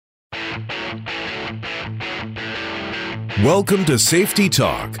Welcome to Safety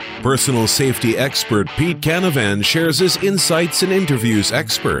Talk. Personal safety expert Pete Canavan shares his insights and interviews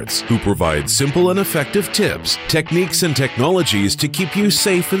experts who provide simple and effective tips, techniques, and technologies to keep you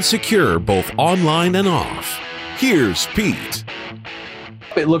safe and secure both online and off. Here's Pete.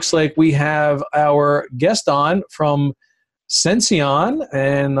 It looks like we have our guest on from Sension,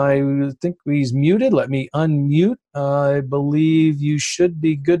 and I think he's muted. Let me unmute. I believe you should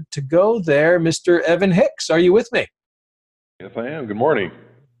be good to go there. Mr. Evan Hicks, are you with me? Yes, I am. Good morning.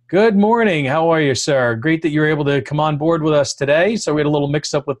 Good morning. How are you, sir? Great that you were able to come on board with us today. So we had a little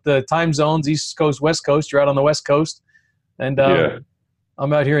mix-up with the time zones, East Coast, West Coast. You're out on the West Coast, and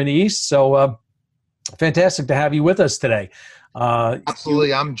I'm out here in the East. So fantastic to have you with us today.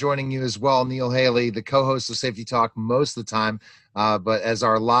 Absolutely. I'm joining you as well, Neil Haley, the co-host of Safety Talk most of the time. But as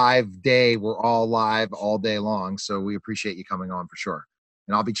our live day, we're all live all day long. So we appreciate you coming on for sure.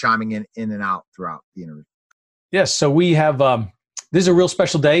 And I'll be chiming in and out throughout the interview. Yes. So we have, this is a real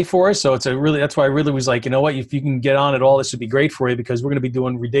special day for us. So that's why I really was like, you know what, if you can get on at all, this would be great for you, because we're going to be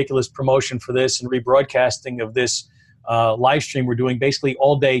doing ridiculous promotion for this and rebroadcasting of this live stream we're doing basically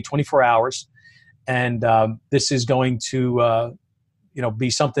all day, 24 hours. And this is going to, be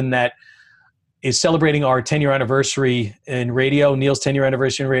something that is celebrating our 10-year anniversary in radio, Neil's 10-year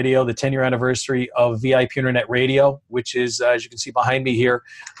anniversary in radio, the 10-year anniversary of VIP Internet Radio, which is, as you can see behind me here,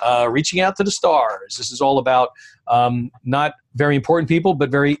 reaching out to the stars. This is all about not very important people,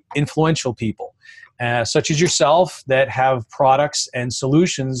 but very influential people, such as yourself, that have products and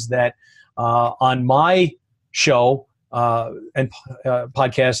solutions that on my show and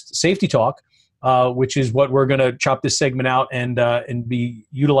podcast, Safety Talk, which is what we're going to chop this segment out and be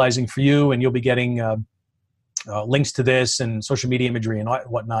utilizing for you. And you'll be getting links to this and social media imagery and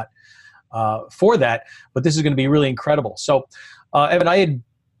whatnot for that. But this is going to be really incredible. So, Evan, I had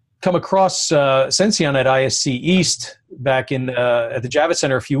come across Sension at ISC East back at the Javits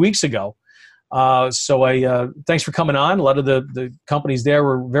Center a few weeks ago. So thanks for coming on. A lot of the companies there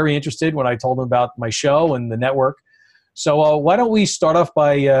were very interested when I told them about my show and the network. So why don't we start off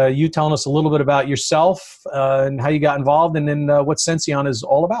by you telling us a little bit about yourself and how you got involved, and then what Sension is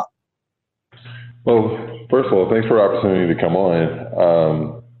all about. Well, first of all, thanks for the opportunity to come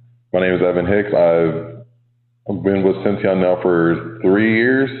on. My name is Evan Hicks. I've been with Sension now for 3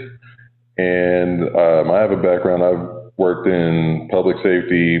 years, and I have a background. I've worked in public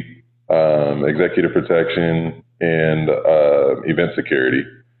safety, executive protection, and event security.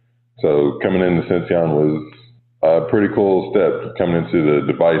 So coming into Sension was a pretty cool step, coming into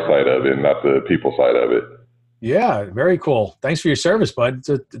the device side of it, not the people side of it. Yeah, very cool. Thanks for your service, bud. It's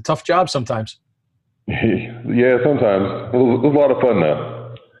a tough job sometimes. Yeah, sometimes. It was a lot of fun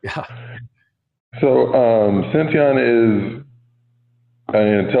though. Yeah. So Sension is an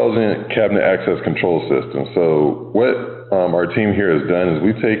intelligent cabinet access control system. So what our team here has done is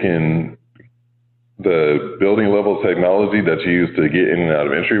we've taken the building level technology that's used to get in and out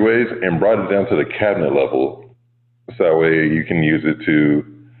of entryways and brought it down to the cabinet level. So that way you can use it to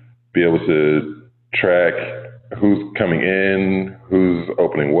be able to track who's coming in, who's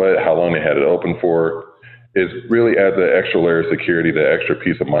opening what, how long they had it open for. It really adds an extra layer of security, the extra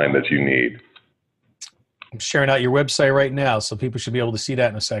peace of mind that you need. I'm sharing out your website right now, so people should be able to see that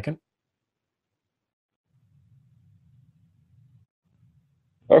in a second.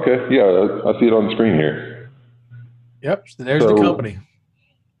 Okay, yeah, I see it on the screen here. Yep, there's the company.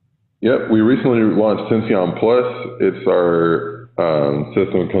 Yep, we recently launched Sension Plus. It's our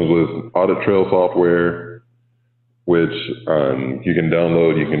system that comes with audit trail software, which you can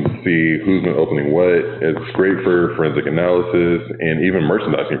download. You can see who's been opening what. It's great for forensic analysis and even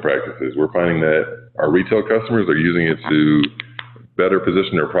merchandising practices. We're finding that our retail customers are using it to better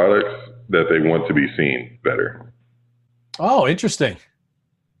position their products that they want to be seen better. Oh, interesting.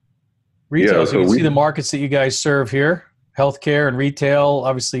 Retail, yeah, so you can see the markets that you guys serve here. Healthcare and retail,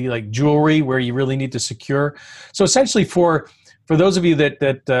 obviously like jewelry, where you really need to secure. So essentially for those of you that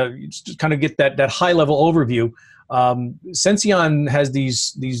just kind of get that high level overview, Sension has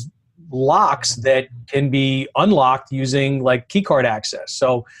these locks that can be unlocked using like keycard access.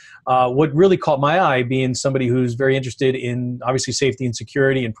 So what really caught my eye, being somebody who's very interested in obviously safety and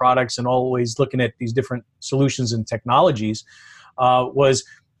security and products and always looking at these different solutions and technologies, was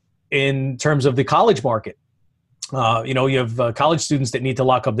in terms of the college market. You have college students that need to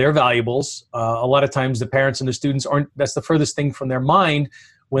lock up their valuables. A lot of times the parents and the students that's the furthest thing from their mind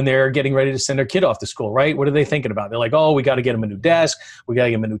when they're getting ready to send their kid off to school, right? What are they thinking about? They're like, oh, we got to get him a new desk. We got to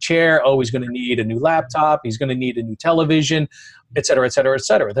get him a new chair. Oh, he's going to need a new laptop. He's going to need a new television, et cetera, et cetera, et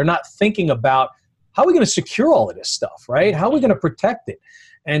cetera. They're not thinking about how are we going to secure all of this stuff, right? How are we going to protect it?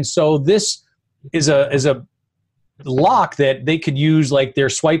 And so this is a lock that they could use like their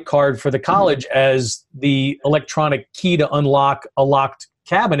swipe card for the college as the electronic key to unlock a locked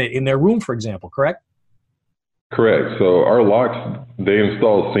cabinet in their room, for example, correct? Correct. So our locks, they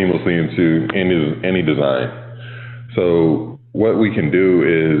install seamlessly into any design. So what we can do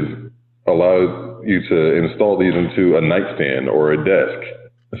is allow you to install these into a nightstand or a desk.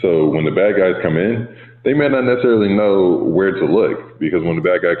 So when the bad guys come in, they may not necessarily know where to look, because when the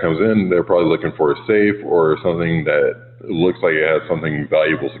bad guy comes in, they're probably looking for a safe or something that looks like it has something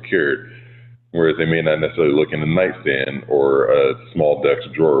valuable secured. Whereas they may not necessarily look in a nightstand or a small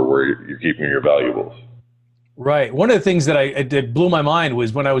desk drawer where you're keeping your valuables. Right. One of the things that it blew my mind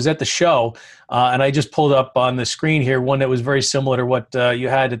was when I was at the show, and I just pulled up on the screen here one that was very similar to what you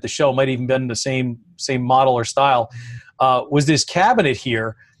had at the show, might even been the same model or style, was this cabinet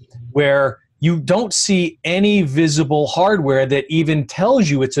here where you don't see any visible hardware that even tells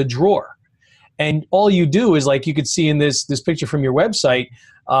you it's a drawer. And all you do is, like you could see in this picture from your website,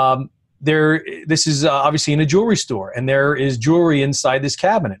 this is obviously in a jewelry store, and there is jewelry inside this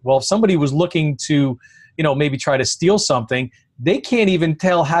cabinet. Well, if somebody was looking to, maybe try to steal something, they can't even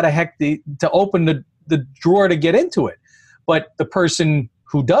tell how the heck to open the drawer to get into it. But the person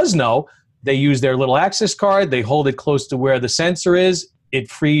who does know, they use their little access card, they hold it close to where the sensor is, it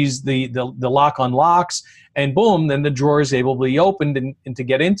frees the lock unlocks, and boom, then the drawer is able to be opened and to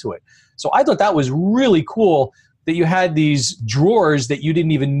get into it. So I thought that was really cool that you had these drawers that you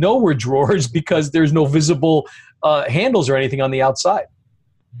didn't even know were drawers because there's no visible handles or anything on the outside.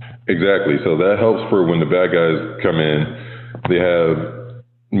 Exactly. So that helps for when the bad guys come in. They have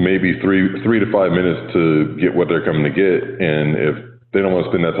maybe three to 5 minutes to get what they're coming to get, and if they don't want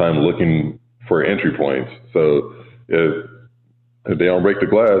to spend that time looking for entry points, so if they don't break the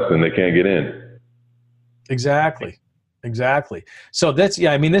glass, then they can't get in. Exactly. So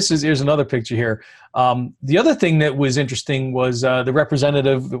here's another picture here. The other thing that was interesting was the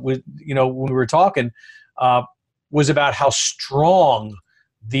representative, when we were talking, was about how strong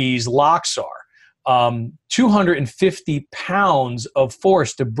these locks are. 250 pounds of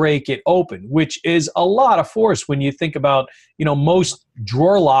force to break it open, which is a lot of force when you think about, most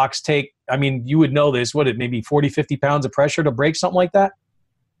drawer locks take, you would know this, maybe 40, 50 pounds of pressure to break something like that?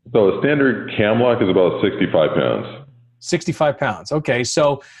 So a standard cam lock is about 65 pounds. 65 pounds. Okay.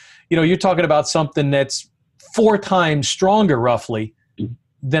 So, you're talking about something that's 4 times stronger roughly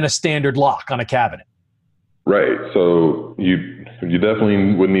than a standard lock on a cabinet. Right. So you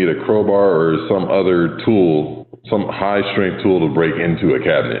definitely would need a crowbar or some other tool, some high strength tool to break into a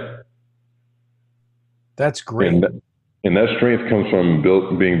cabinet. That's great. And that strength comes from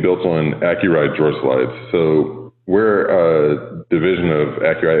being built on Accurite drawer slides. So we're a division of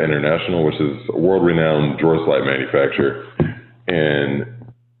Accurite International, which is a world-renowned drawer slide manufacturer. And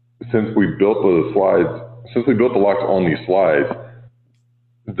since we built the locks on these slides,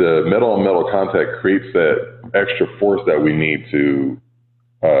 the metal on metal contact creates that extra force that we need to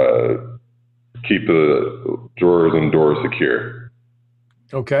keep the drawers and doors secure.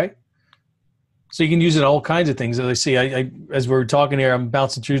 Okay. So you can use it in all kinds of things. As I see, as we're talking here, I'm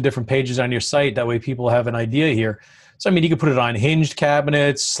bouncing through different pages on your site. That way people have an idea here. So, you can put it on hinged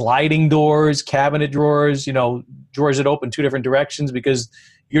cabinets, sliding doors, cabinet drawers, drawers that open 2 different directions, because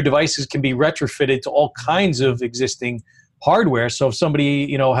your devices can be retrofitted to all kinds of existing hardware. So if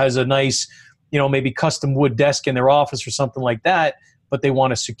somebody, has a nice, maybe custom wood desk in their office or something like that, but they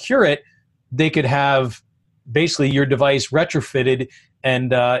want to secure it, they could have basically your device retrofitted,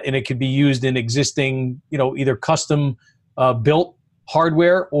 and it could be used in existing, either custom built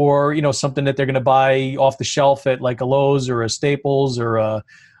hardware or, something that they're going to buy off the shelf at like a Lowe's or a Staples or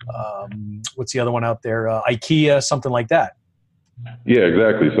what's the other one out there? IKEA, something like that. Yeah,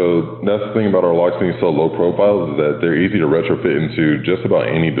 exactly. So that's the thing about our locks being so low profile, is that they're easy to retrofit into just about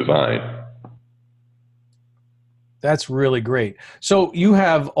any design. That's really great. So you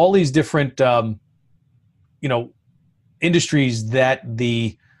have all these different, industries that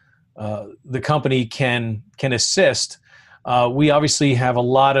the company can assist. We obviously have a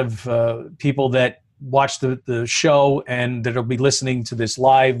lot of people that watch the show and that'll be listening to this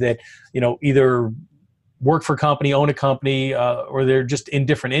live that, either work for a company, own a company, or they're just in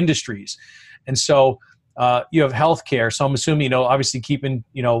different industries. And so you have healthcare. So I'm assuming, obviously keeping,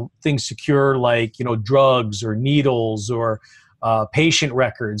 things secure, like, drugs or needles or patient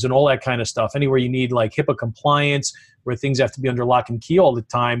records and all that kind of stuff. Anywhere you need like HIPAA compliance, where things have to be under lock and key all the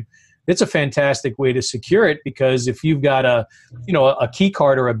time, it's a fantastic way to secure it, because if you've got a key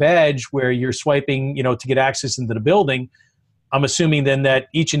card or a badge where you're swiping, to get access into the building, I'm assuming then that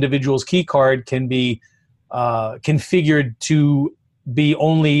each individual's key card can be configured to be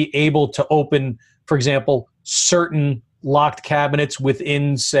only able to open, for example, certain locked cabinets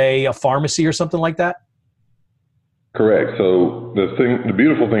within, say, a pharmacy or something like that? Correct. So the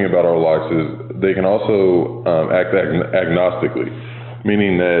beautiful thing about our locks is they can also act agnostically,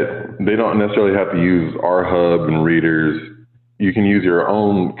 meaning that they don't necessarily have to use our hub and readers. You can use your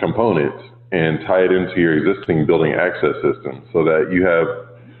own components and tie it into your existing building access system, so that you have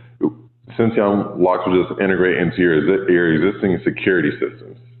Syncion locks will just integrate into your existing security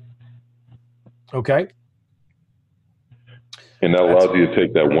systems. Okay. And that allows you to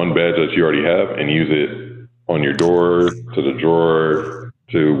take that one badge that you already have and use it on your door, to the drawer,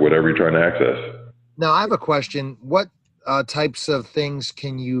 to whatever you're trying to access. Now, I have a question. What types of things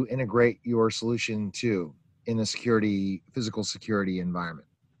can you integrate your solution to in a physical security environment?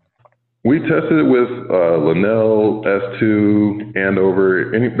 We tested it with Lenel, S2, Andover,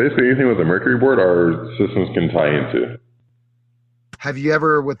 basically anything with a Mercury board our systems can tie into. Have you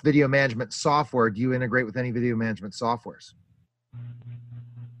ever, with video management software, do you integrate with any video management softwares?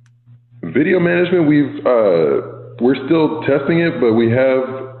 Video management, we're still testing it, but we have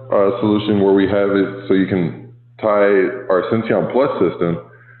a solution where we have it so you can tie our Syncion Plus system,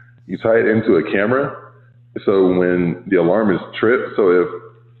 you tie it into a camera. So when the alarm is tripped, so if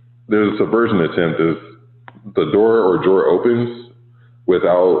there's a subversion attempt, if the door or drawer opens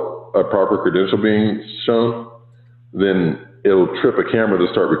without a proper credential being shown, then it'll trip a camera to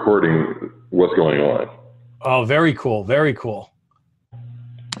start recording what's going on. Oh, very cool. Very cool.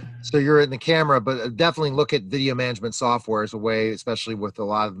 So you're in the camera, but definitely look at video management software as a way, especially with a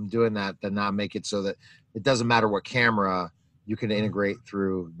lot of them doing that, to now make it so that it doesn't matter what camera, you can integrate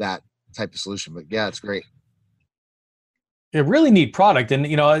through that type of solution. But yeah, it's great. A really neat product. And,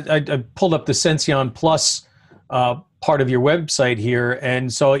 I pulled up the Syncion Plus part of your website here.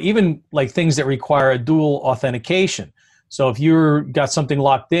 And so even like things that require a dual authentication. So if you've got something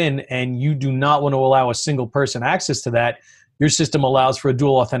locked in and you do not want to allow a single person access to that, your system allows for a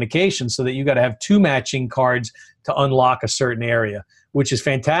dual authentication, so that you got to have two matching cards to unlock a certain area, which is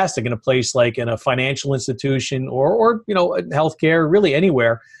fantastic in a place like in a financial institution or healthcare, really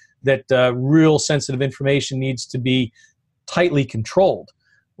anywhere that real sensitive information needs to be tightly controlled,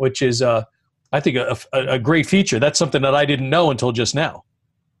 which is, I think, a great feature. That's something that I didn't know until just now.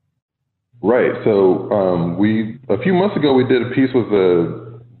 Right. So a few months ago, we did a piece with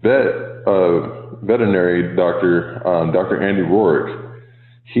a veterinary doctor, Dr. Andy Rourke.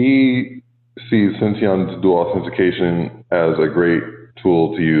 He sees Syncion's dual authentication as a great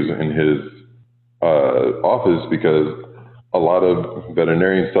tool to use in his office, because a lot of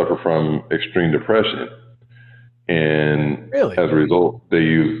veterinarians suffer from extreme depression. And really? As a result, they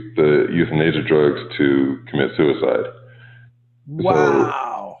use the euthanasia drugs to commit suicide.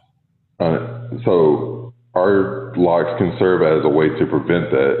 Wow. So our locks can serve as a way to prevent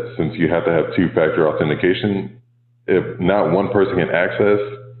that, since you have to have two-factor authentication. If not one person can access,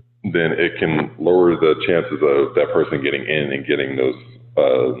 then it can lower the chances of that person getting in and getting those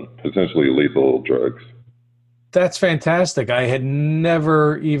potentially lethal drugs. That's fantastic. I had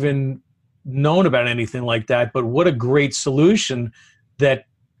never even known about anything like that, but what a great solution that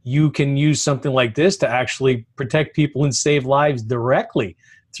you can use something like this to actually protect people and save lives directly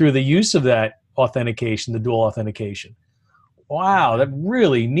through the use of that authentication, the dual authentication. Wow, that's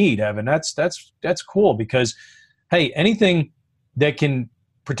really neat, Evan. That's cool, because hey, anything that can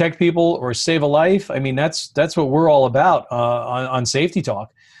protect people or save a life, I mean, that's what we're all about on Safety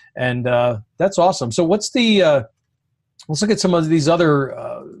Talk, and that's awesome. So what's the let's look at some of these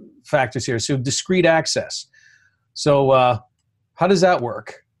other factors here. So discrete access. So how does that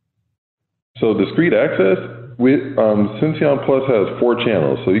work? So discrete access, Syncion Plus has 4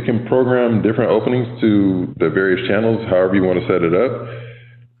 channels. So you can program different openings to the various channels, however you want to set it up.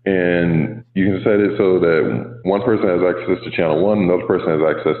 And you can set it so that one person has access to channel 1, another person has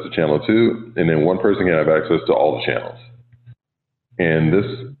access to channel 2, and then one person can have access to all the channels. And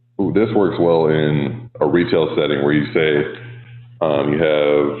this works well in a retail setting where you say you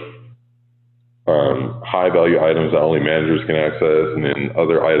have high value items that only managers can access, and then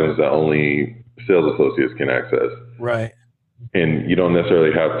other items that only sales associates can access. Right. And you don't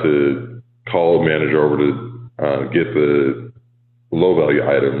necessarily have to call a manager over to get the low value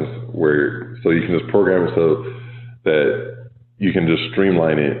items, so you can just program it so that you can just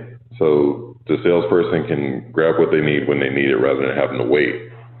streamline it so the salesperson can grab what they need when they need it rather than having to wait.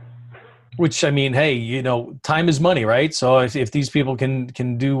 Which, I mean, hey, time is money, right? So if these people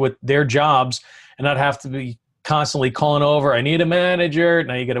can do what their jobs and not have to be constantly calling over, I need a manager.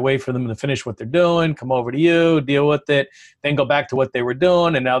 Now you got to wait for them to finish what they're doing, come over to you, deal with it, then go back to what they were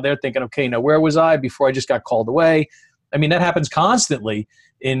doing. And now they're thinking, okay, now where was I before I just got called away? I mean, that happens constantly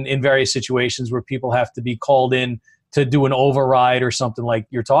in various situations where people have to be called in to do an override or something like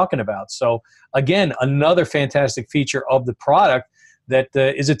you're talking about. So again, another fantastic feature of the product that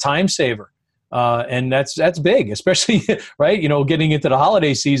is a time saver. And that's big, especially, right? Getting into the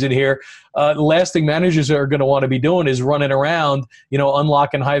holiday season here, the last thing managers are going to want to be doing is running around,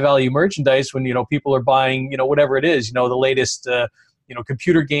 unlocking high value merchandise when, people are buying, whatever it is, the latest,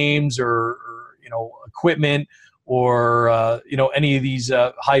 computer games or equipment or, any of these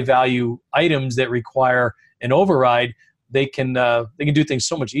high value items that require an override. They can do things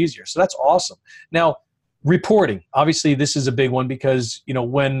so much easier. So that's awesome. Now, reporting, obviously, this is a big one because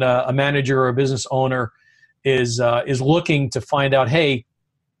when a manager or a business owner is looking to find out, hey,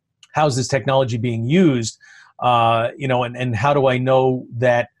 how's this technology being used, and how do I know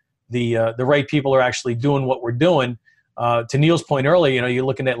that the right people are actually doing what we're doing? To Neil's point earlier, you're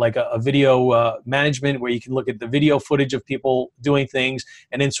looking at like a video management where you can look at the video footage of people doing things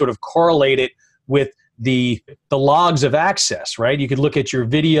and then sort of correlate it with the logs of access, right? You could look at your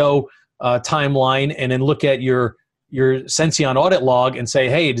video timeline and then look at your Sension audit log and say,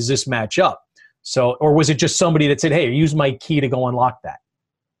 hey, does this match up? So, or was it just somebody that said, hey, use my key to go unlock that,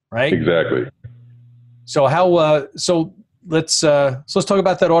 right? Exactly. So let's talk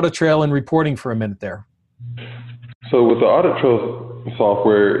about that audit trail and reporting for a minute there. So with the audit trail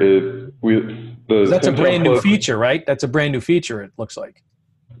software, that's a brand new feature, right? That's a brand new feature, it looks like.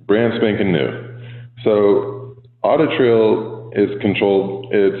 Brand spanking new. So audit trail is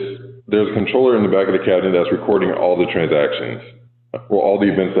controlled. There's a controller in the back of the cabinet that's recording all the transactions, or all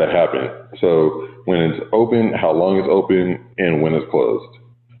the events that happen. So when it's open, how long it's open, and when it's closed,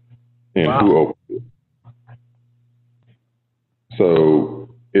 and who opened it. So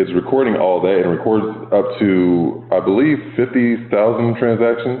it's recording all that and records up to, I believe, 50,000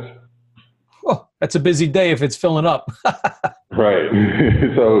 transactions. Oh, that's a busy day if it's filling up. Right.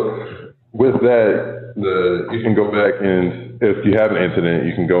 So with that, you can go back and if you have an incident,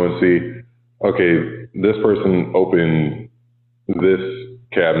 you can go and see, okay, this person opened this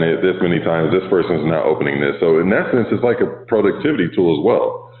cabinet this many times, this person's not opening this. So in that sense, it's like a productivity tool as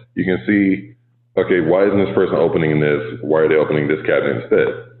well. You can see, okay, why isn't this person opening this? Why are they opening this cabinet instead?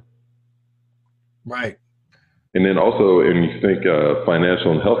 Right. And then also, when you think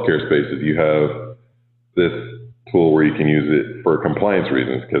financial and healthcare spaces, you have this tool where you can use it for compliance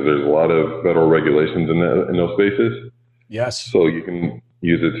reasons because there's a lot of federal regulations in those spaces. Yes. So you can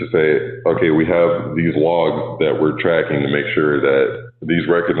use it to say, okay, we have these logs that we're tracking to make sure that these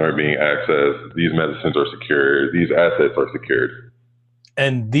records aren't being accessed, these medicines are secure, these assets are secured.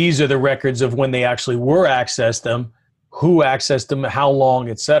 And these are the records of when they actually were accessed them, who accessed them, how long,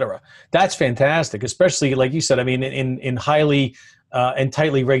 et cetera. That's fantastic, especially like you said, I mean, in highly and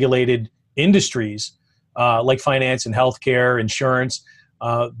tightly regulated industries like finance and healthcare, insurance.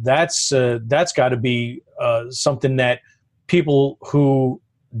 That's got to be something that people who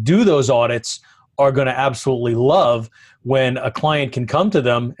do those audits are going to absolutely love when a client can come to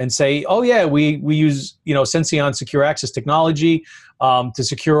them and say, oh yeah, we use, Sension secure access technology to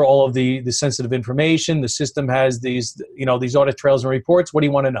secure all of the sensitive information. The system has these audit trails and reports. What do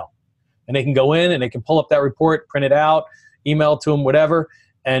you want to know? And they can go in and they can pull up that report, print it out, email it to them, whatever,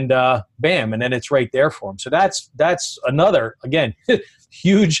 and bam, and then it's right there for them. So that's another, again,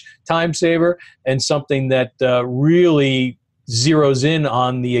 huge time saver and something that really zeroes in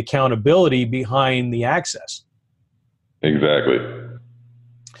on the accountability behind the access. Exactly.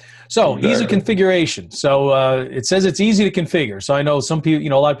 So ease of configuration. So it says it's easy to configure. So I know some people,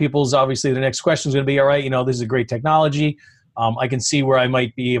 a lot of people's, obviously the next question is going to be, all right, this is a great technology. I can see where I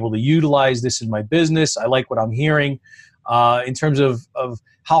might be able to utilize this in my business. I like what I'm hearing. In terms of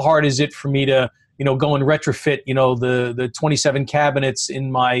how hard is it for me to, go and retrofit, the 27 cabinets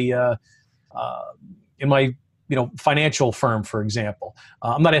in my financial firm, for example.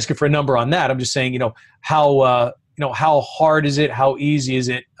 I'm not asking for a number on that. I'm just saying, how hard is it? How easy is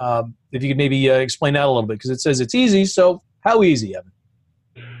it? If you could maybe explain that a little bit, because it says it's easy. So how easy, Evan?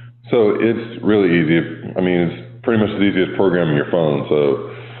 So it's really easy. It's pretty much as easy as programming your phone.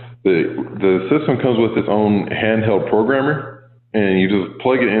 So the system comes with its own handheld programmer, and you just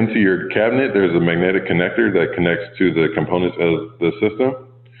plug it into your cabinet. There's a magnetic connector that connects to the components of the system,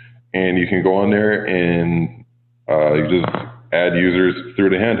 and you can go on there and you just add users through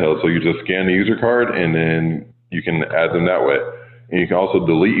the handheld. So you just scan the user card, and then you can add them that way. And you can also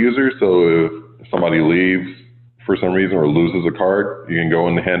delete users. So if somebody leaves for some reason or loses a card, you can go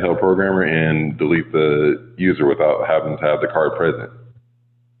in the handheld programmer and delete the user without having to have the card present.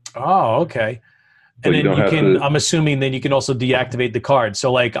 Oh, okay. And then you can, I'm assuming then you can also deactivate the card.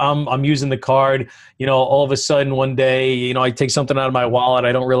 So like I'm using the card, all of a sudden one day, I take something out of my wallet.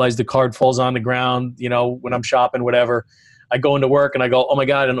 I don't realize the card falls on the ground, when I'm shopping, whatever. I go into work and I go, oh my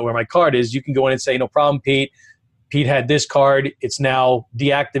God, I don't know where my card is. You can go in and say, no problem, Pete. Pete had this card. It's now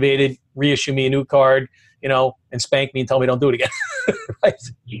deactivated. Reissue me a new card, and spank me and tell me don't do it again. Right?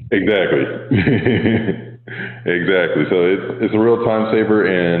 Exactly. Exactly. So it's a real time saver.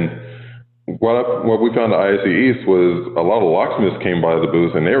 And what we found at ISE East was a lot of locksmiths came by the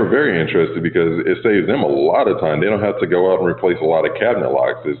booth and they were very interested because it saves them a lot of time. They don't have to go out and replace a lot of cabinet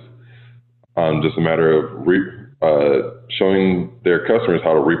locks. It's just a matter of showing their customers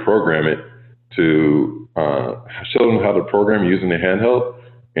how to reprogram it to show them how to program using the handheld,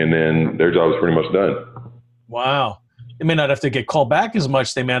 and then their job is pretty much done. Wow. They may not have to get called back as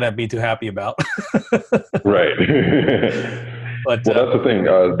much. They may not be too happy about. Right. But well, that's the thing.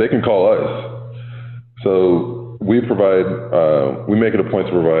 They can call us. So we provide, we make it a point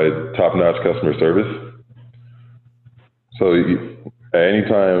to provide top-notch customer service. So at any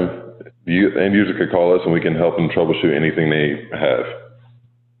time, the end user could call us and we can help them troubleshoot anything they have.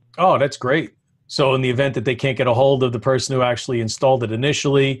 Oh, that's great. So in the event that they can't get a hold of the person who actually installed it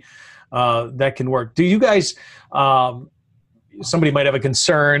initially, that can work. Do you guys, somebody might have a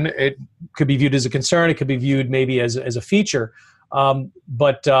concern. It could be viewed as a concern. It could be viewed maybe as a feature.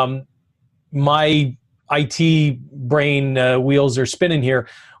 But my IT brain wheels are spinning here.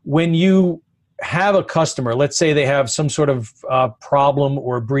 When you have a customer, let's say they have some sort of problem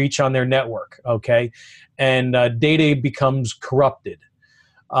or breach on their network, okay, and data becomes corrupted.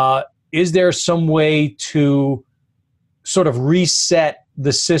 Is there some way to sort of reset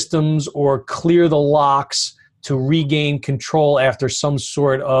the systems or clear the locks to regain control after some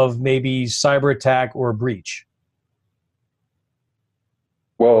sort of maybe cyber attack or breach?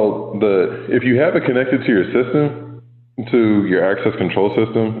 Well, if you have it connected to your system, to your access control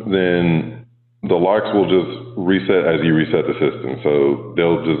system, then the locks will just reset as you reset the system. So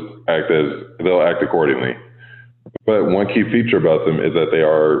they'll act accordingly. But one key feature about them is that they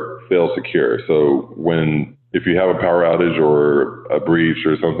are fail secure. So if you have a power outage or a breach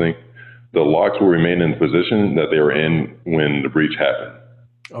or something, the locks will remain in the position that they were in when the breach happened.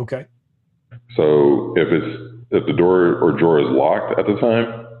 Okay. So if the door or drawer is locked at the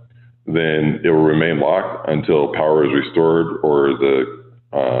time, then it will remain locked until power is restored or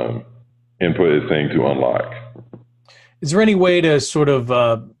the input is saying to unlock. Is there any way to sort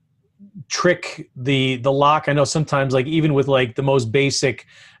of trick the lock? I know sometimes, like even with like the most basic,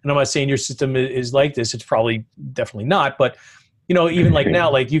 and I'm not saying your system is like this, it's probably definitely not, but even like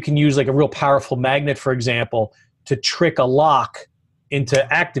now, like you can use like a real powerful magnet, for example, to trick a lock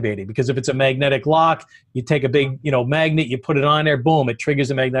into activating, because if it's a magnetic lock, you take a big, magnet, you put it on there, boom, it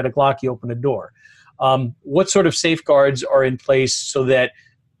triggers a magnetic lock, you open the door. What sort of safeguards are in place so that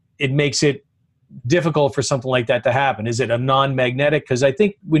it makes it difficult for something like that to happen? Is it a non-magnetic? Because I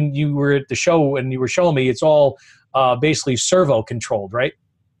think when you were at the show and you were showing me, it's all basically servo controlled, right?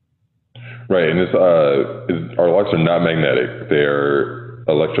 Right, and our locks are not magnetic; they're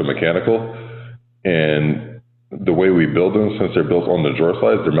electromechanical. And the way we build them, since they're built on the drawer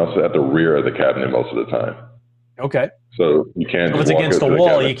slides, they're mounted at the rear of the cabinet most of the time. Okay. So you can't. So if it's against the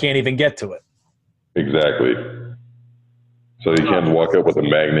wall, you can't even get to it. Exactly. So you can't walk up with a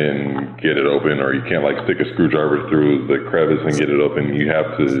magnet and get it open, or you can't like stick a screwdriver through the crevice and get it open. You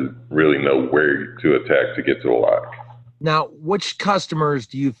have to really know where to attack to get to the lock. Now, which customers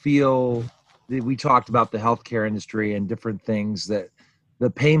do you feel, we talked about the healthcare industry and different things, that the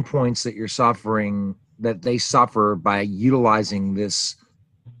pain points that you're suffering, that they suffer by utilizing this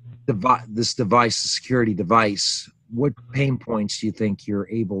device, the security device, what pain points do you think you're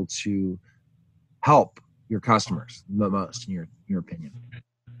able to help your customers the most, in your opinion?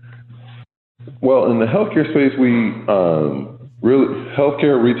 Well, in the healthcare space,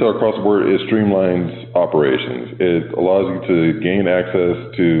 healthcare retail across the board, it streamlines operations. It allows you to gain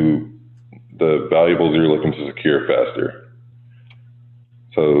access to the valuables you're looking to secure faster.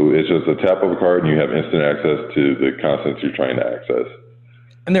 So it's just a tap of a card and you have instant access to the contents you're trying to access.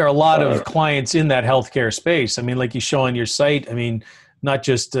 And there are a lot of clients in that healthcare space. I mean, like you show on your site, I mean, not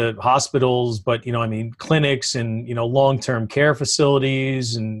just hospitals, but, clinics and, long-term care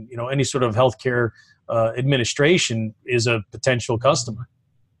facilities and, any sort of healthcare administration is a potential customer.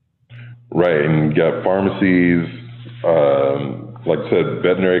 Right. And you got pharmacies, like I said,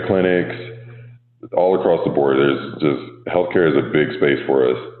 veterinary clinics, all across the board. There's just healthcare is a big space for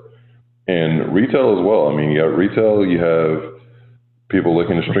us. And retail as well. I mean, you got retail, you have people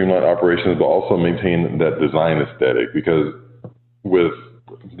looking to streamline operations, but also maintain that design aesthetic, because with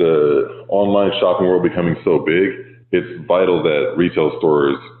the online shopping world becoming so big, it's vital that retail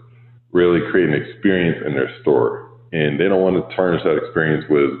stores really create an experience in their store. And they don't want to tarnish that experience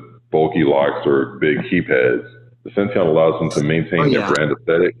with bulky locks or big keypads. The Sension allows them to maintain their brand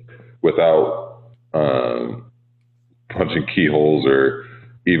aesthetic without punching keyholes or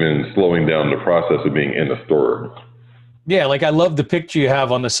even slowing down the process of being in the store. Yeah, like I love the picture you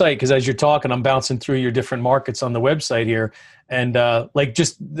have on the site, because as you're talking, I'm bouncing through your different markets on the website here. And like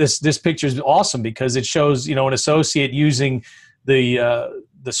just this picture is awesome because it shows, you know, an associate using the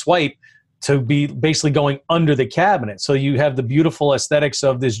swipe to be basically going under the cabinet. So you have the beautiful aesthetics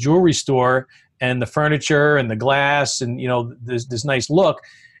of this jewelry store and the furniture and the glass and, you know, this nice look.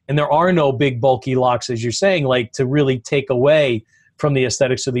 And there are no big bulky locks, as you're saying, like to really take away from the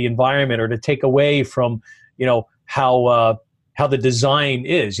aesthetics of the environment or to take away from, you know, how the design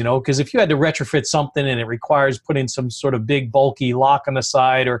is, you know, because if you had to retrofit something and it requires putting some sort of big bulky lock on the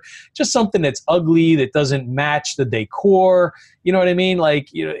side or just something that's ugly that doesn't match the decor, you know what I mean?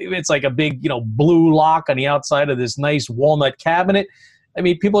 Like, you know, it's like a big, you know, blue lock on the outside of this nice walnut cabinet. I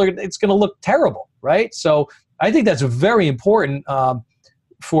mean, it's going to look terrible, right? So I think that's very important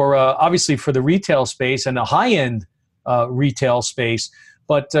for obviously for the retail space and the high-end retail space.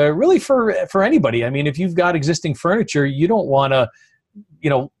 But really for anybody, I mean, if you've got existing furniture, you don't want to, you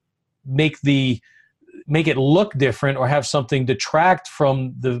know, make it look different or have something detract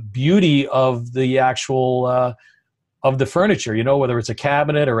from the beauty of the actual of the furniture, you know, whether it's a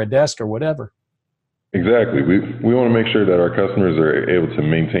cabinet or a desk or whatever. Exactly. We want to make sure that our customers are able to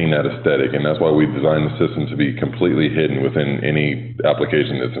maintain that aesthetic, and that's why we designed the system to be completely hidden within any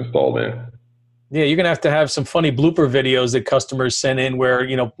application that's installed in. Yeah, you're going to have some funny blooper videos that customers send in where,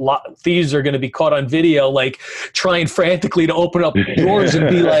 you know, thieves are going to be caught on video, like trying frantically to open up doors and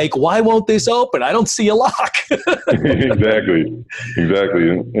be like, why won't this open? I don't see a lock. Exactly.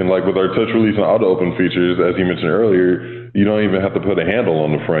 And like with our touch release and auto open features, as you mentioned earlier, you don't even have to put a handle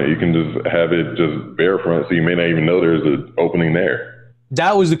on the front. You can just have it just bare front, so you may not even know there's an opening there.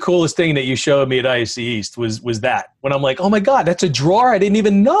 That was the coolest thing that you showed me at ISC East was that. When I'm like, oh my God, that's a drawer I didn't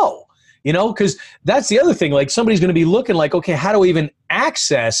even know. You know, because that's the other thing. Like somebody's going to be looking like, okay, how do I even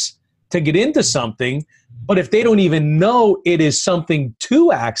access to get into something? But if they don't even know it is something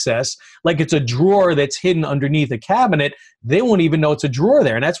to access, like it's a drawer that's hidden underneath a cabinet, they won't even know it's a drawer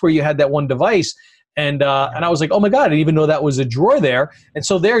there. And that's where you had that one device. And I was like, oh my God, I didn't even know that was a drawer there. And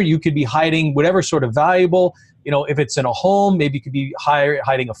so there you could be hiding whatever sort of valuable, you know, if it's in a home, maybe you could be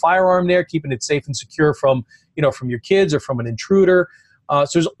hiding a firearm there, keeping it safe and secure from, you know, from your kids or from an intruder. So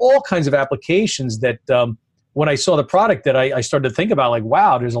there's all kinds of applications that when I saw the product that I started to think about, like,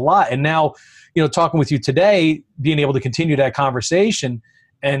 wow, there's a lot. And now, you know, talking with you today, being able to continue that conversation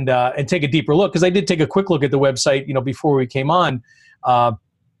and take a deeper look, because I did take a quick look at the website, you know, before we came on.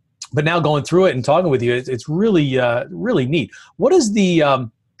 But now going through it and talking with you, it's really, really neat. What is the,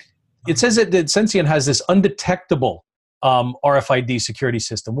 it says that Sension has this undetectable RFID security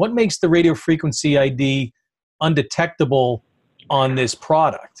system. What makes the radio frequency ID undetectable on this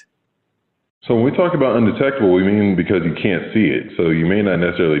product? So when we talk about undetectable, we mean because you can't see it. So you may not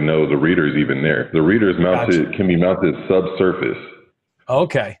necessarily know the reader is even there. The reader is mounted, can be mounted subsurface.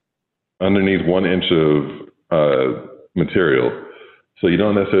 Okay. Underneath 1 inch of material. So you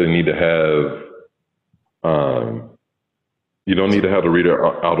don't necessarily need to have the reader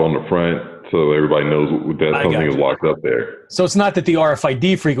out on the front so everybody knows that something is locked up there. So it's not that the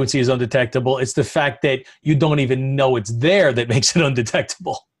RFID frequency is undetectable. It's the fact that you don't even know it's there that makes it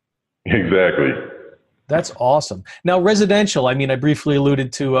undetectable. Exactly. That's awesome. Now, residential, I mean, I briefly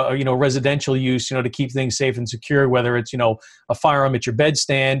alluded to, you know, residential use, you know, to keep things safe and secure, whether it's, you know, a firearm at your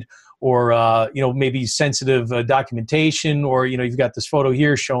bedstand or, you know, maybe sensitive documentation, or, you know, you've got this photo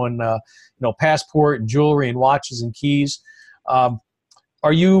here showing, you know, passport and jewelry and watches and keys. Are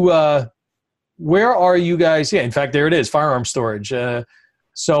you, where are you guys? Yeah, in fact, there it is, firearm storage.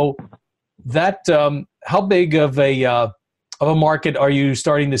 So that, how big of a market are you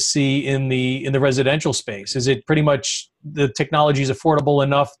starting to see in the residential space? Is it pretty much the technology is affordable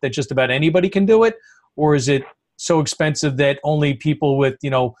enough that just about anybody can do it? Or is it so expensive that only people with, you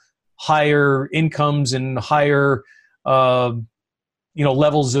know, higher incomes and higher, you know,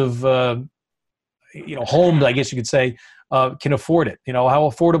 levels of, you know, homes, I guess you could say, can afford it? You know, how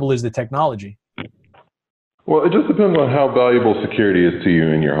affordable is the technology? Well, it just depends on how valuable security is to you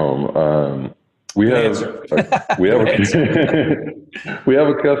in your home. We have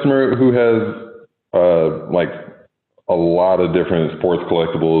a customer who has like a lot of different sports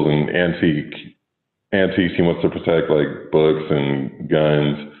collectibles and antiques he wants to protect, like books and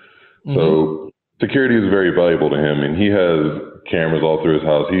guns. Mm-hmm. So security is very valuable to him, and he has cameras all through his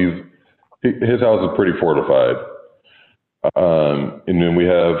house. His house is pretty fortified. And then we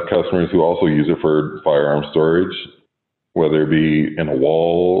have customers who also use it for firearm storage, whether it be in a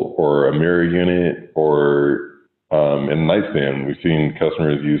wall or a mirror unit or in a nightstand. We've seen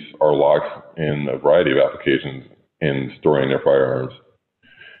customers use our locks in a variety of applications in storing their firearms.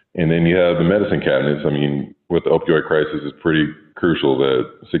 And then you have the medicine cabinets. I mean, with the opioid crisis, it's pretty crucial that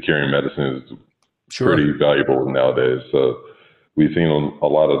securing medicine is pretty valuable nowadays. So we've seen a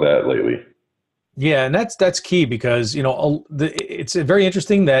lot of that lately. Yeah, and that's key because it's very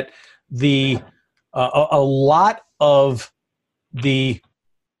interesting that a lot of the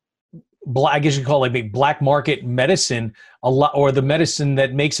I guess you call it black market medicine, or the medicine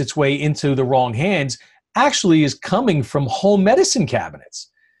that makes its way into the wrong hands, actually is coming from home medicine cabinets.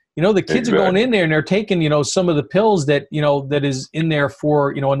 The kids are going in there and they're taking some of the pills that that is in there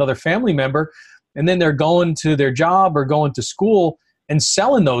for another family member, and then they're going to their job or going to school and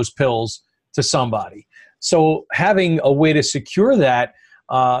selling those pills to somebody. So having a way to secure that,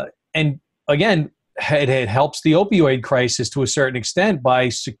 and again, it helps the opioid crisis to a certain extent by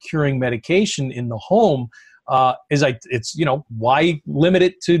securing medication in the home. Why limit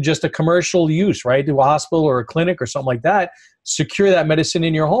it to just a commercial use, right? To a hospital or a clinic or something like that. Secure that medicine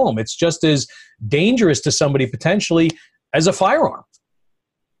in your home. It's just as dangerous to somebody potentially as a firearm.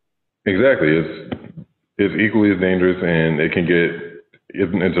 Exactly. It's equally as dangerous, and it can get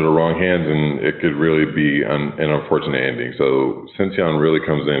into the wrong hands, and it could really be an unfortunate ending. So Syncion really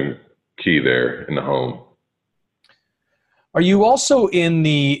comes in key there in the home. Are you also in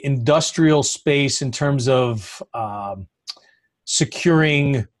the industrial space in terms of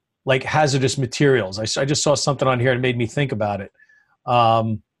securing like hazardous materials? I just saw something on here that made me think about it.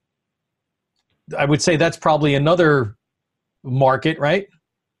 I would say that's probably another market, right?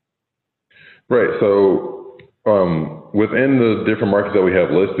 Right. So within the different markets that we have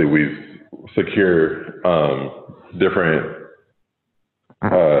listed, we've secured different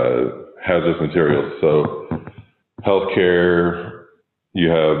hazardous materials. So healthcare, you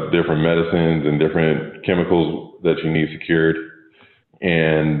have different medicines and different chemicals that you need secured.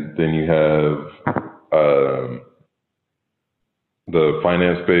 And then you have the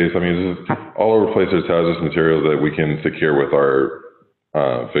finance space. I mean, this is all over the place. There's hazardous materials that we can secure with our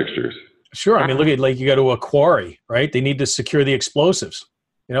fixtures. Sure. I mean, look at, like, you go to a quarry, right? They need to secure the explosives,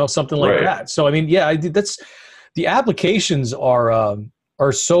 something like that. So, I mean, yeah, that's, the applications are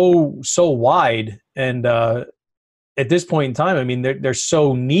so wide, and at this point in time, I mean, they're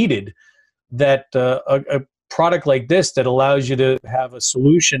so needed that a product like this that allows you to have a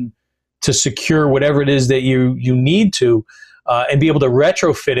solution to secure whatever it is that you need to, and be able to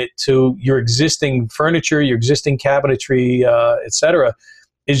retrofit it to your existing furniture, your existing cabinetry, et cetera,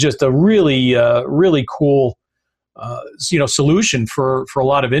 is just a really, really cool, solution for a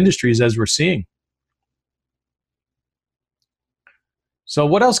lot of industries, as we're seeing. So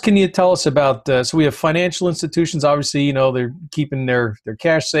what else can you tell us about, so we have financial institutions, obviously, they're keeping their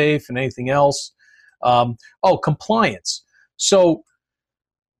cash safe, and anything else. Compliance. So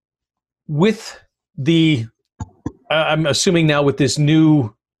with I'm assuming now with this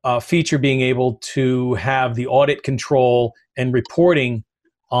new feature being able to have the audit control and reporting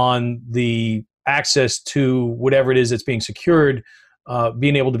on the access to whatever it is that's being secured,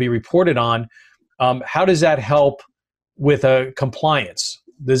 being able to be reported on, how does that help with compliance?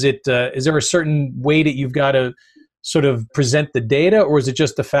 Is there a certain way that you've got to sort of present the data, or is it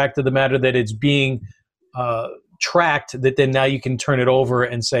just the fact of the matter that it's being tracked, that then now you can turn it over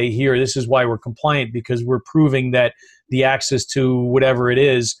and say, here, this is why we're compliant, because we're proving that the access to whatever it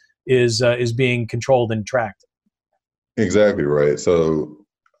is being controlled and tracked? Exactly right. So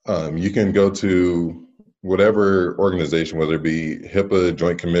you can go to whatever organization, whether it be HIPAA,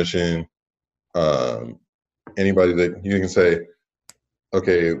 Joint Commission, anybody that you can say,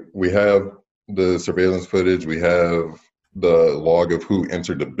 okay, we have the surveillance footage, we have the log of who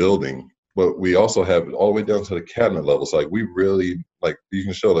entered the building, but we also have it all the way down to the cabinet level. So we really, you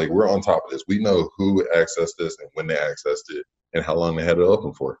can show we're on top of this. We know who accessed this and when they accessed it and how long they had it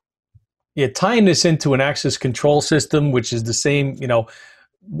open for. Yeah, tying this into an access control system, which is the same,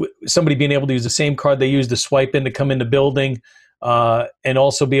 somebody being able to use the same card they use to swipe in to come in the building, and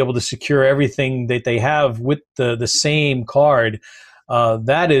also be able to secure everything that they have with the same card.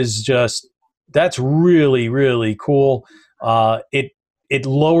 That's really, really cool. It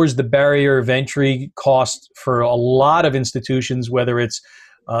lowers the barrier of entry cost for a lot of institutions, whether it's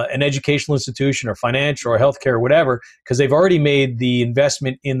an educational institution or financial or healthcare or whatever, because they've already made the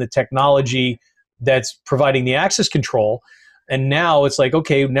investment in the technology that's providing the access control. And now it's like,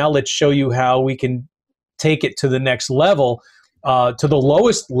 okay, now let's show you how we can take it to the next level to the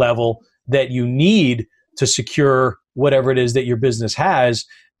lowest level that you need to secure whatever it is that your business has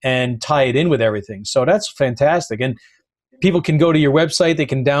and tie it in with everything. So that's fantastic. And people can go to your website. They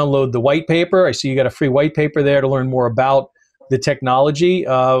can download the white paper. I see you got a free white paper there to learn more about the technology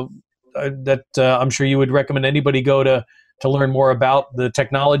that I'm sure you would recommend anybody go to learn more about the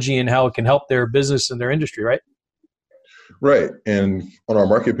technology and how it can help their business and their industry, right? Right. And on our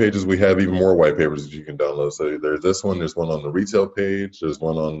market pages, we have even more white papers that you can download. So there's this one, there's one on the retail page, there's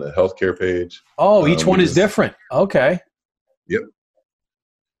one on the healthcare page. Oh, each one is different. Okay. Yep.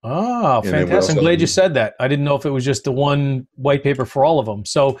 Oh, fantastic. I'm glad you said that. I didn't know if it was just the one white paper for all of them.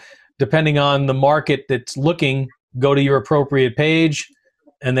 So depending on the market that's looking, go to your appropriate page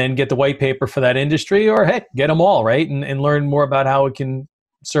and then get the white paper for that industry, or heck, get them all, right? And learn more about how it can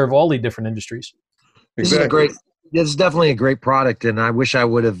serve all the different industries. Exactly. This is definitely a great product, and I wish I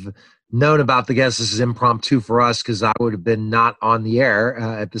would have known about the guest. This is impromptu for us because I would have been not on the air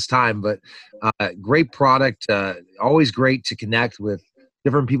at this time, but great product. Always great to connect with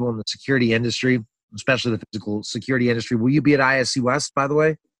different people in the security industry, especially the physical security industry. Will you be at ISC West, by the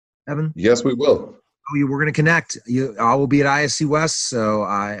way, Evan? Yes, we will. Oh, we're going to connect. I will be at ISC West, so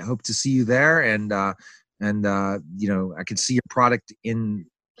I hope to see you there. And you know, I could see your product in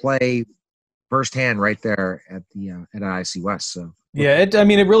play firsthand right there at the at ISC West. So yeah, it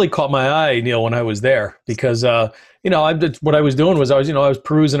really caught my eye, Neil, when I was there because you know, what I was doing was I was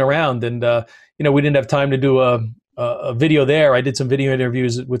perusing around, and you know, we didn't have time to do a video there. I did some video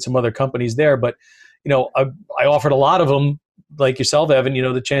interviews with some other companies there, but you know, I offered a lot of them, like yourself, Evan, you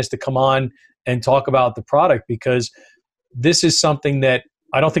know, the chance to come on and talk about the product because this is something that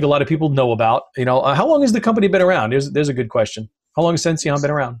I don't think a lot of people know about. You know, how long has the company been around? There's a good question. How long has Sension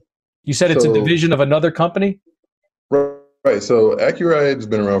been around? You said it's a division of another company? Right. So Accuride has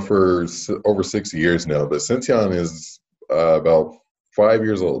been around for over 6 years now, but Sension is about 5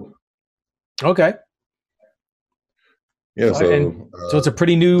 years old. Okay. Yeah. So it's a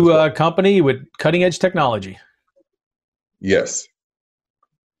pretty new company with cutting edge technology. Yes.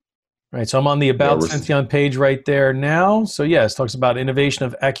 Right. So I'm on the About Sension page right there now. So yes, talks about innovation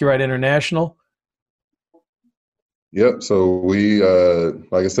of Accuride International. Yep. So we,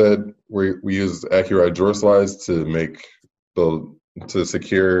 like I said, we use Accuride drawer slides to to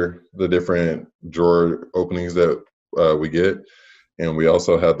secure the different drawer openings that we get, and we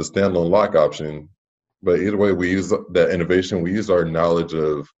also have the standalone lock option. But either way, we use that innovation. We use our knowledge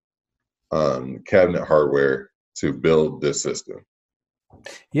of cabinet hardware to build this system.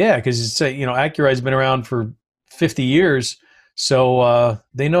 Yeah, because it's you know, Accuride's been around for 50 years, so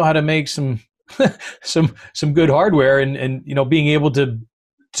they know how to make some some good hardware, and you know, being able to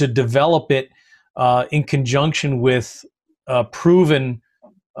develop it in conjunction with proven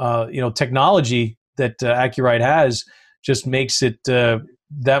you know, technology that Accuride has just makes it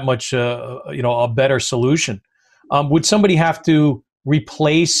that much you know, a better solution. Would somebody have to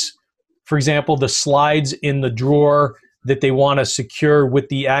replace, for example, the slides in the drawer that they want to secure with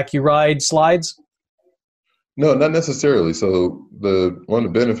the Accuride slides? No, not necessarily. So one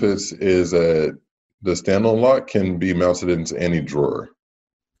of the benefits is that the standalone lock can be mounted into any drawer.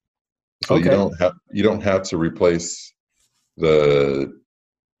 So okay. you don't have to replace the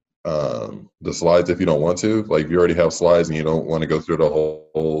slides if you don't want to. Like if you already have slides and you don't want to go through the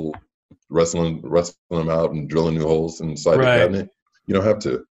whole wrestling them out and drilling new holes inside the cabinet, you don't have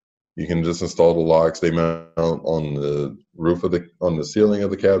to. You can just install the locks. They mount on the roof on the ceiling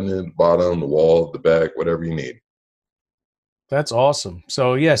of the cabinet, bottom, the wall, the back, whatever you need. That's awesome.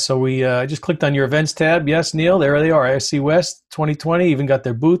 So yeah, so we I just clicked on your events tab. Yes, Neil, there they are. ISC West 2020, even got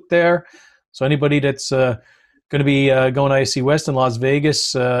their booth there. So anybody that's going to be going to ISC West in Las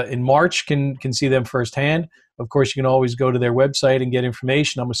Vegas in March can see them firsthand. Of course, you can always go to their website and get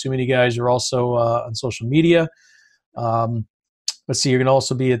information. I'm assuming you guys are also on social media. Let's see, you're going to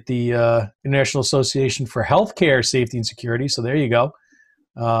also be at the International Association for Healthcare Safety and Security. So there you go.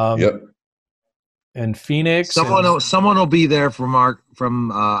 Yep. And Phoenix. Someone will be there from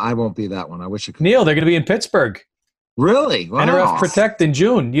I won't be that one. I wish it could. Neil, they're going to be in Pittsburgh. Really? Wow. NRF Protect in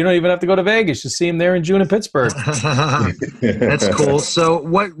June. You don't even have to go to Vegas. Just see them there in June in Pittsburgh. That's cool. So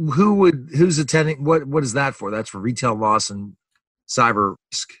who's attending? What is that for? That's for retail loss and cyber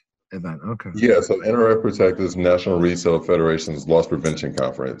risk event. Okay. Yeah. So NRF Protect is National Retail Federation's Loss Prevention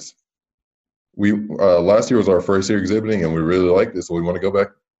Conference. We last year was our first year exhibiting, and we really liked it, so we want to go back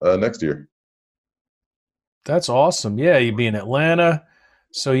next year. That's awesome. Yeah, you'd be in Atlanta.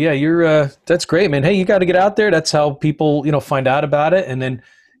 So yeah, you're that's great, man. Hey, you got to get out there. That's how people, you know, find out about it, and then,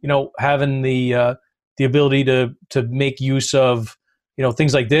 you know, having the ability to make use of,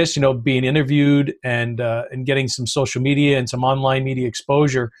 things like this, being interviewed and getting some social media and some online media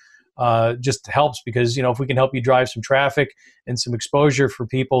exposure just helps, because, if we can help you drive some traffic and some exposure for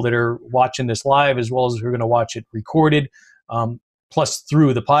people that are watching this live, as well as who are going to watch it recorded, plus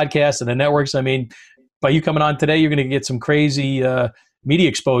through the podcast and the networks. I mean, by you coming on today, you're going to get some crazy media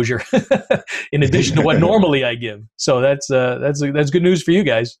exposure in addition to what normally I give. So that's good news for you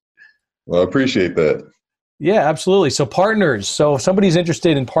guys. Well, I appreciate that. Yeah, absolutely. So partners. So if somebody's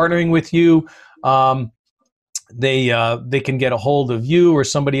interested in partnering with you, they can get a hold of you or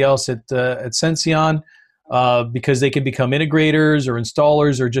somebody else at Sension because they can become integrators or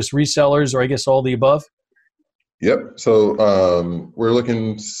installers or just resellers, or I guess all the above. Yep. So we're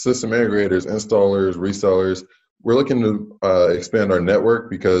looking system integrators, installers, resellers. We're looking to expand our network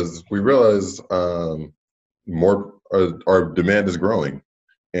because we realize more our demand is growing,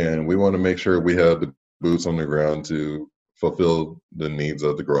 and we want to make sure we have the boots on the ground to fulfill the needs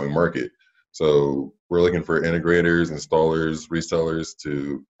of the growing market. So we're looking for integrators, installers, resellers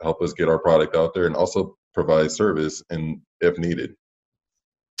to help us get our product out there and also provide service if needed.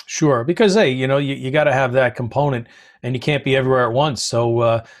 Sure, because hey, you got to have that component, and you can't be everywhere at once.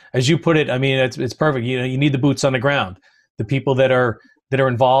 So, as you put it, I mean, it's perfect. You need the boots on the ground, the people that are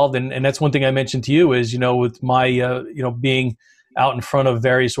involved, and that's one thing I mentioned to you is with my being out in front of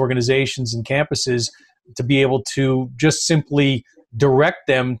various organizations and campuses, to be able to just simply direct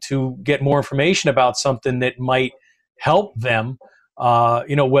them to get more information about something that might help them,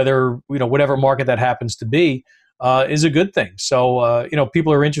 whether whatever market that happens to be. Is a good thing. So,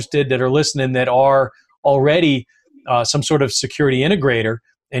 people are interested that are listening that are already some sort of security integrator,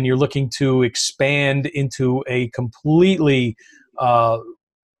 and you're looking to expand into a completely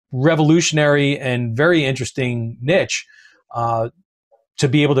revolutionary and very interesting niche to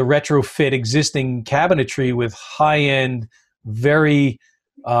be able to retrofit existing cabinetry with high-end, very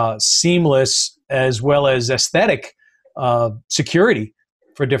seamless as well as aesthetic security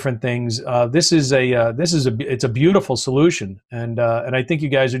for different things. It's a beautiful solution, and I think you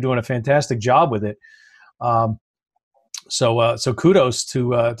guys are doing a fantastic job with it. So kudos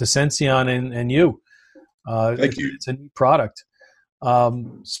to Sension and you. Thank you. It's a neat product.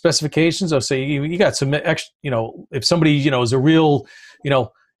 Specifications. I'll say you got some extra. If somebody is a real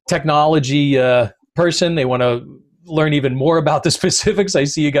technology person, they want to learn even more about the specifics. I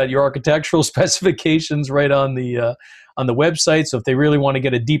see you got your architectural specifications right on the website. So if they really want to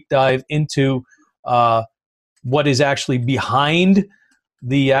get a deep dive into what is actually behind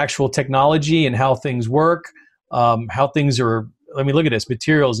the actual technology and how things work, how things are, look at this,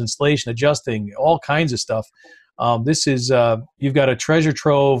 materials, installation, adjusting, all kinds of stuff. This is, you've got a treasure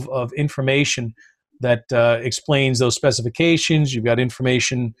trove of information that explains those specifications. You've got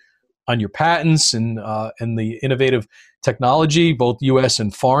information on your patents and the innovative technology, both U.S.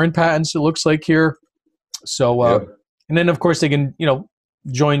 and foreign patents, it looks like here. So, Yep. And then, of course, they can,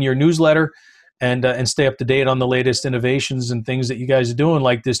 join your newsletter and stay up to date on the latest innovations and things that you guys are doing,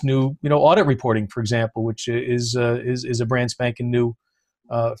 like this new, audit reporting, for example, which is a brand spanking new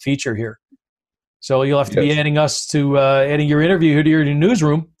feature here. So you'll have to be adding us to adding your interview here to your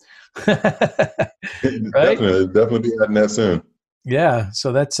newsroom, right? Definitely be adding that soon. Yeah,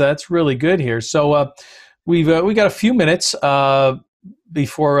 so that's really good here. So we got a few minutes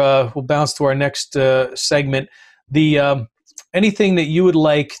before we'll bounce to our next segment. The anything that you would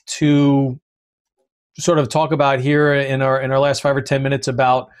like to sort of talk about here in our last 5 or 10 minutes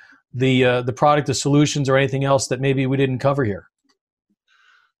about the product, the solutions, or anything else that maybe we didn't cover here?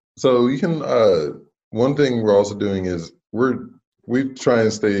 So you can. One thing we're also doing is we try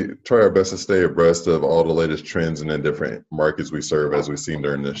our best to stay abreast of all the latest trends in the different markets we serve, as we've seen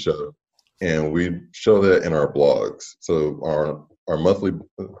during this show, and we show that in our blogs. So our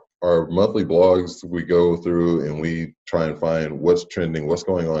monthly blogs, we go through and we try and find what's trending, what's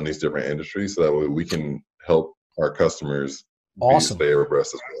going on in these different industries, so that way we can help our customers stay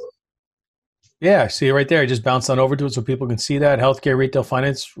abreast as well. Yeah, see it right there. I just bounced on over to it so people can see that. Healthcare, retail,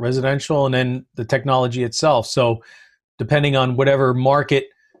 finance, residential, and then the technology itself. So depending on whatever market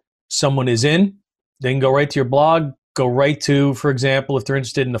someone is in, they can go right to your blog, go right to, for example, if they're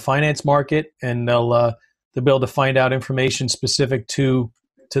interested in the finance market, and they'll be able to find out information specific to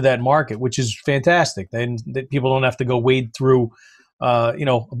that market, which is fantastic. Then people don't have to go wade through a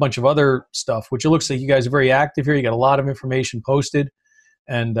bunch of other stuff, which it looks like you guys are very active here. You got a lot of information posted,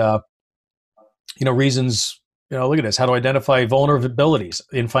 and reasons, look at this, how to identify vulnerabilities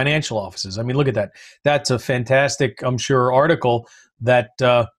in financial offices. I mean, look at that. That's a fantastic, I'm sure, article that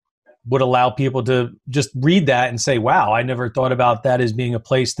would allow people to just read that and say, wow, I never thought about that as being a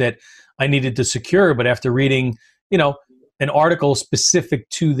place that I needed to secure. But after reading, an article specific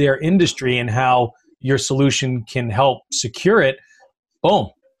to their industry and how your solution can help secure it, boom,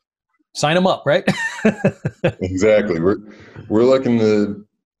 sign them up, right? Exactly. We're looking to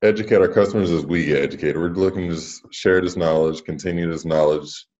educate our customers as we get educated. We're looking to share this knowledge, continue this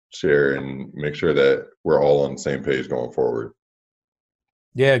knowledge share, and make sure that we're all on the same page going forward.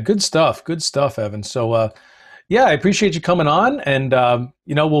 Yeah, good stuff. Good stuff, Evan. So, yeah, I appreciate you coming on. And,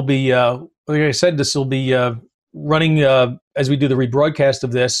 we'll be, like I said, this will be running as we do the rebroadcast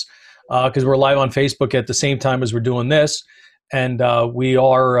of this, because we're live on Facebook at the same time as we're doing this. And we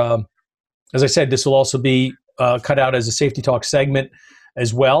are, as I said, this will also be cut out as a Safety Talk segment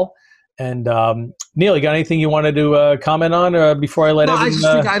as well. And Neil, you got anything you wanted to comment on before I let Evan? I just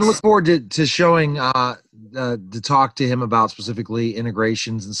think I look forward to showing, to talk to him about specifically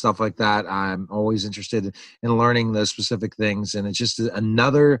integrations and stuff like that. I'm always interested in learning those specific things. And it's just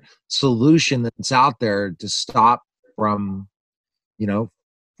another solution that's out there to stop from,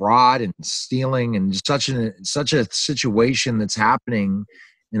 fraud and stealing and such a situation that's happening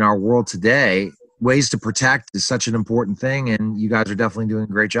in our world today. Ways to protect is such an important thing, and you guys are definitely doing a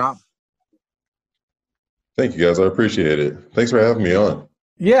great job. Thank you, guys. I appreciate it. Thanks for having me on.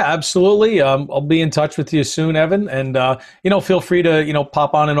 Yeah, absolutely. I'll be in touch with you soon, Evan, and feel free to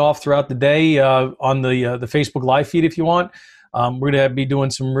pop on and off throughout the day on the Facebook Live feed if you want. We're going to be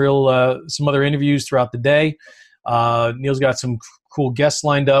doing some other interviews throughout the day. Neil's got some cool guests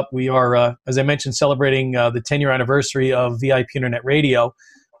lined up. We are, as I mentioned, celebrating the 10-year anniversary of VIP Internet Radio,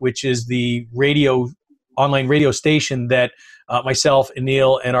 which is the online radio station that myself and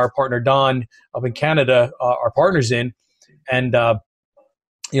Neil and our partner Don up in Canada are partners in. And,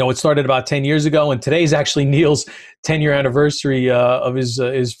 it started about 10 years ago, and today's actually Neil's 10-year anniversary of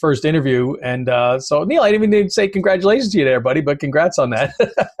his first interview. And so, Neil, I didn't even say congratulations to you there, buddy, but congrats on that.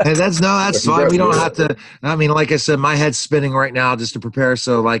 Hey, that's fine. We don't have to. I mean, like I said, my head's spinning right now just to prepare.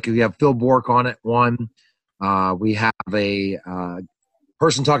 So, like, we have Phil Bork on at 1. We have a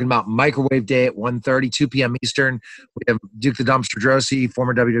person talking about Microwave Day at 1:30, 2 p.m. Eastern. We have Duke the Dumpster Drosy,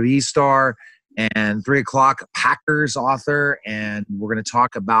 former WWE star, and 3 o'clock, Packers author, and we're going to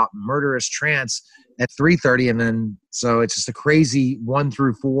talk about Murderous Trance at 3:30, and then so it's just a crazy 1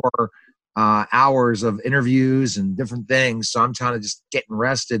 through 4 hours of interviews and different things. So I'm trying to just getting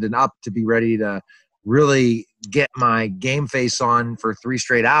rested and up to be ready to really get my game face on for 3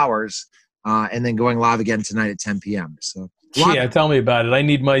 straight hours, and then going live again tonight at 10 p.m. So. Yeah, tell me about it. I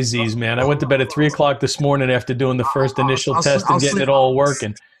need my Z's, man. I went to bed at 3 o'clock this morning after doing the first initial test and getting it all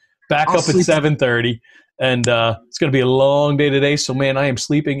working. Back up at 7:30, and it's going to be a long day today. So, man, I am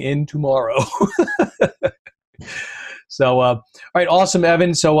sleeping in tomorrow. So, all right, awesome,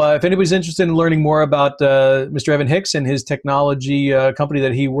 Evan. So, if anybody's interested in learning more about Mr. Evan Hicks and his technology company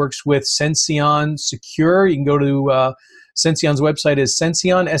that he works with, Sension Secure, you can go to Sension's website is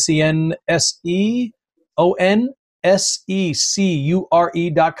Sension, SENSION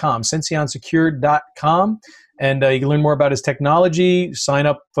SECURE.com. And you can learn more about his technology, sign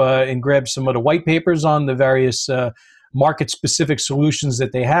up and grab some of the white papers on the various market-specific solutions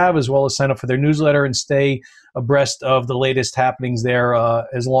that they have, as well as sign up for their newsletter and stay abreast of the latest happenings there,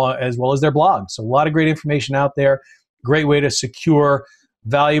 as well as their blog. So a lot of great information out there. Great way to secure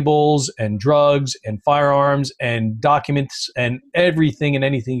valuables and drugs and firearms and documents and everything and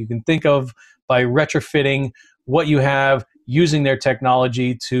anything you can think of by retrofitting what you have, using their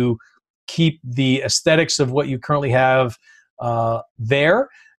technology to keep the aesthetics of what you currently have there,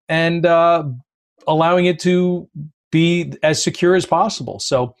 and allowing it to be as secure as possible.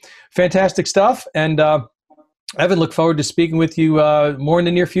 So fantastic stuff. And Evan, look forward to speaking with you more in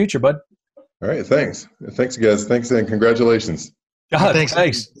the near future, bud. All right. Thanks, guys. Thanks, and congratulations. Thanks. All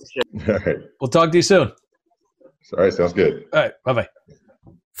right. We'll talk to you soon. All right. Sounds good. All right. Bye-bye.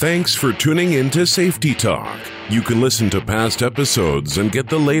 Thanks for tuning in to Safety Talk. You can listen to past episodes and get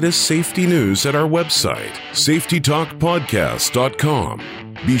the latest safety news at our website, safetytalkpodcast.com.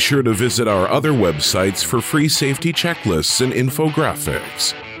 Be sure to visit our other websites for free safety checklists and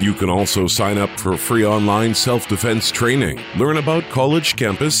infographics. You can also sign up for free online self-defense training, learn about college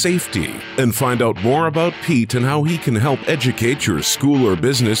campus safety, and find out more about Pete and how he can help educate your school or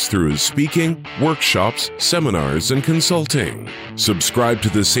business through his speaking, workshops, seminars, and consulting. Subscribe to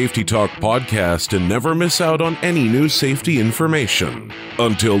the Safety Talk podcast and never miss out on any new safety information.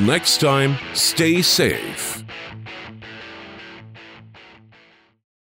 Until next time, stay safe.